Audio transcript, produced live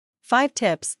5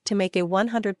 tips to make a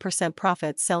 100%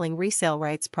 profit selling resale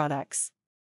rights products.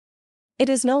 It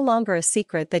is no longer a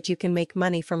secret that you can make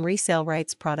money from resale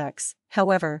rights products.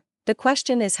 However, the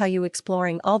question is how you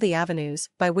exploring all the avenues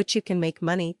by which you can make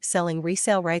money selling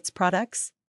resale rights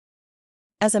products.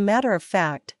 As a matter of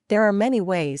fact, there are many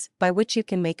ways by which you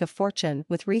can make a fortune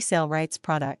with resale rights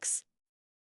products.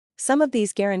 Some of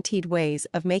these guaranteed ways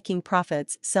of making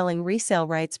profits selling resale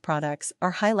rights products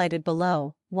are highlighted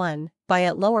below. 1. Buy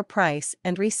at lower price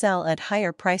and resell at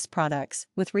higher price products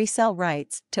with resale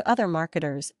rights to other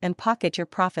marketers and pocket your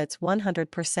profits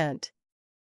 100%.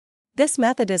 This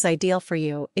method is ideal for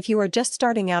you if you are just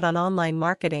starting out on online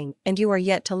marketing and you are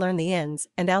yet to learn the ins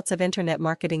and outs of internet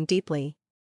marketing deeply.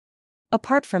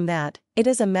 Apart from that, it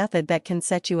is a method that can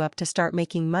set you up to start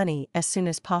making money as soon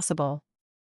as possible.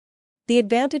 The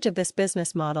advantage of this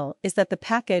business model is that the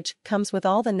package comes with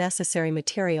all the necessary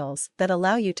materials that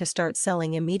allow you to start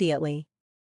selling immediately.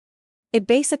 It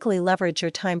basically leverages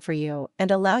your time for you and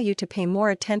allow you to pay more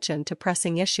attention to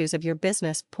pressing issues of your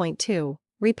business. Point 2.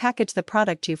 Repackage the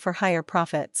product you for higher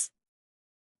profits.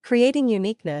 Creating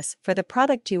uniqueness for the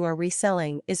product you are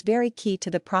reselling is very key to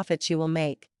the profits you will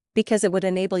make, because it would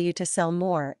enable you to sell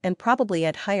more and probably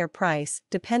at higher price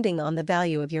depending on the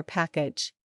value of your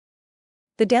package.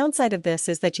 The downside of this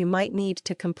is that you might need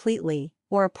to completely,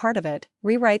 or a part of it,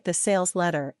 rewrite the sales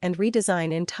letter and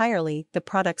redesign entirely the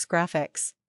product's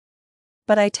graphics.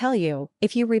 But I tell you,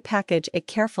 if you repackage it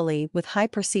carefully with high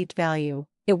perceived value,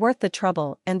 it's worth the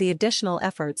trouble and the additional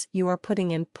efforts you are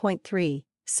putting in. Point 3.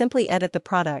 Simply edit the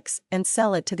products and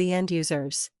sell it to the end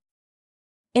users.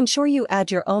 Ensure you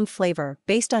add your own flavor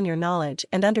based on your knowledge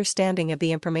and understanding of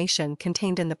the information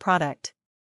contained in the product.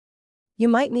 You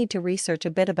might need to research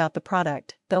a bit about the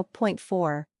product, though. Point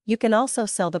 4. You can also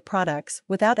sell the products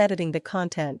without editing the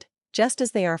content, just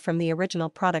as they are from the original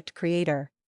product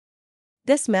creator.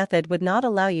 This method would not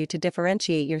allow you to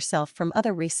differentiate yourself from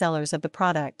other resellers of the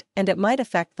product, and it might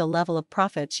affect the level of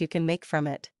profits you can make from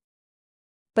it.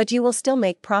 But you will still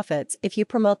make profits if you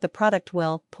promote the product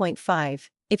well. Point 5.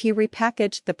 If you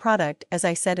repackage the product as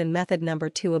I said in method number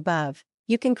 2 above,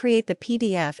 you can create the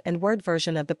PDF and Word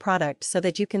version of the product so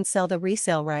that you can sell the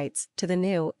resale rights to the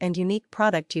new and unique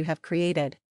product you have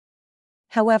created.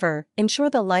 However, ensure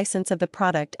the license of the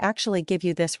product actually give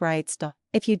you this rights.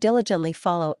 If you diligently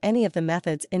follow any of the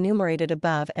methods enumerated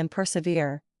above and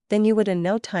persevere, then you would in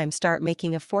no time start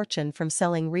making a fortune from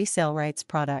selling resale rights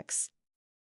products.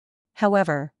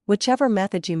 However, whichever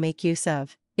method you make use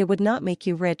of, it would not make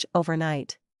you rich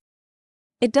overnight.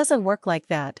 It doesn't work like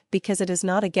that because it is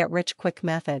not a get-rich-quick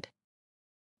method.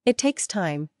 It takes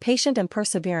time, patience and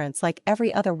perseverance like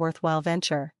every other worthwhile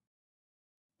venture.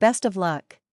 Best of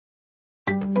luck.